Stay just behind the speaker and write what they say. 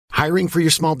Hiring for your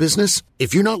small business?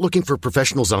 If you're not looking for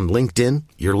professionals on LinkedIn,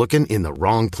 you're looking in the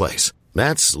wrong place.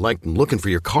 That's like looking for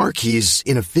your car keys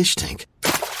in a fish tank.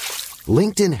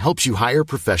 LinkedIn helps you hire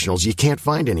professionals you can't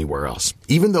find anywhere else,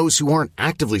 even those who aren't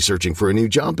actively searching for a new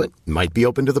job but might be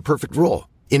open to the perfect role.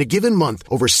 In a given month,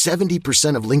 over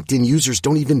 70% of LinkedIn users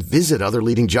don't even visit other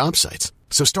leading job sites.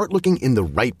 So start looking in the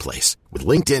right place. With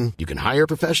LinkedIn, you can hire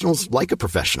professionals like a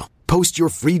professional. Post your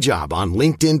free job on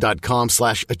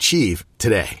linkedin.com/achieve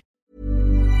today.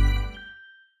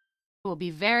 We'll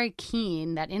be very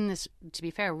keen that in this, to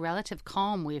be fair, relative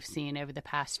calm we've seen over the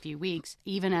past few weeks,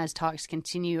 even as talks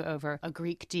continue over a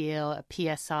Greek deal, a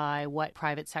PSI, what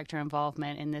private sector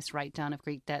involvement in this write-down of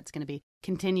Greek debt is going to be,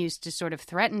 continues to sort of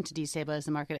threaten to destabilize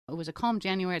the market. It was a calm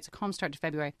January. It's a calm start to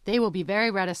February. They will be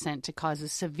very reticent to cause a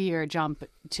severe jump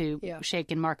to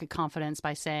shake in market confidence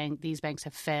by saying these banks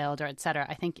have failed or et cetera.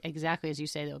 I think exactly as you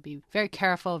say, they'll be very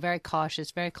careful, very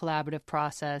cautious, very collaborative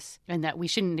process, and that we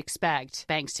shouldn't expect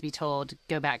banks to be told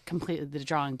go back completely to the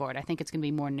drawing board. I think it's going to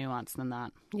be more nuanced than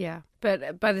that. Yeah,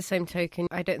 but by the same token,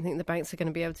 I don't think the banks are going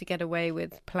to be able to get away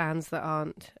with plans that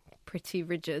aren't pretty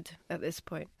rigid at this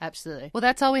point. Absolutely. Well,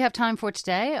 that's all we have time for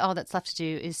today. All that's left to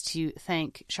do is to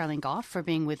thank Charlene Goff for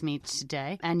being with me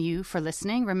today and you for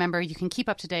listening. Remember, you can keep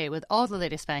up to date with all the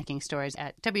latest banking stories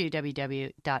at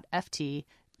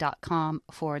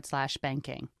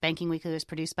www.ft.com/banking. Banking Weekly was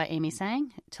produced by Amy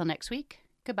Sang. Till next week,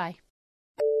 goodbye.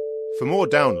 For more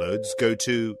downloads, go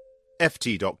to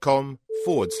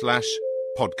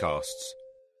ft.com/podcasts.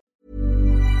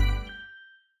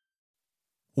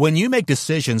 When you make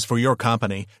decisions for your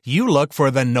company, you look for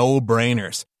the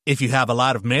no-brainers. If you have a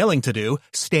lot of mailing to do,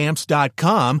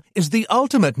 Stamps.com is the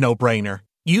ultimate no-brainer.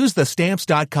 Use the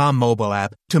Stamps.com mobile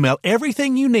app to mail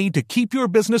everything you need to keep your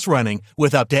business running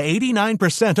with up to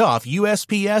 89% off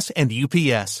USPS and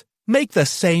UPS. Make the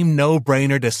same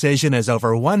no-brainer decision as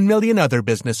over 1 million other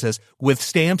businesses with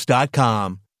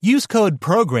Stamps.com. Use code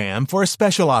PROGRAM for a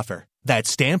special offer. That's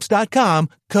Stamps.com,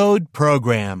 code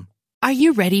PROGRAM. Are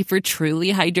you ready for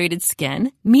truly hydrated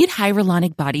skin? Meet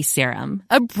Hyaluronic Body Serum,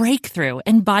 a breakthrough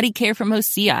in body care from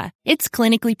Osea. It's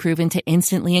clinically proven to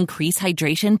instantly increase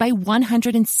hydration by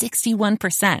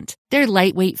 161%. Their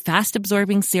lightweight,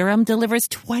 fast-absorbing serum delivers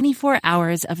 24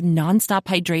 hours of nonstop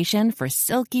hydration for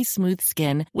silky smooth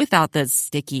skin without the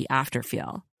sticky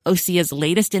afterfeel. Osea's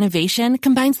latest innovation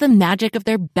combines the magic of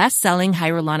their best-selling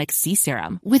Hyaluronic C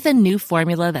Serum with a new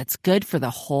formula that's good for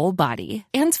the whole body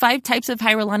and 5 types of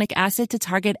hyaluronic acid to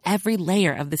target every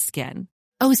layer of the skin.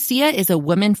 Osea is a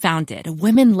women-founded,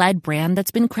 women-led brand that's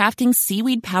been crafting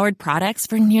seaweed-powered products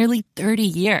for nearly 30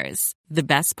 years. The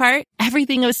best part?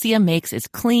 Everything Osea makes is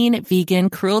clean,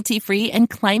 vegan, cruelty-free, and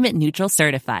climate-neutral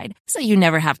certified, so you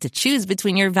never have to choose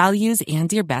between your values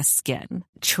and your best skin.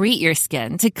 Treat your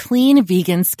skin to clean,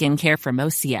 vegan skincare from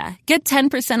Osea. Get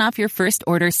 10% off your first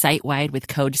order site-wide with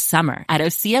code SUMMER at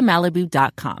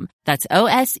OseaMalibu.com. That's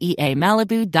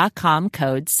OSEAMalibu.com,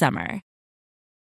 code SUMMER.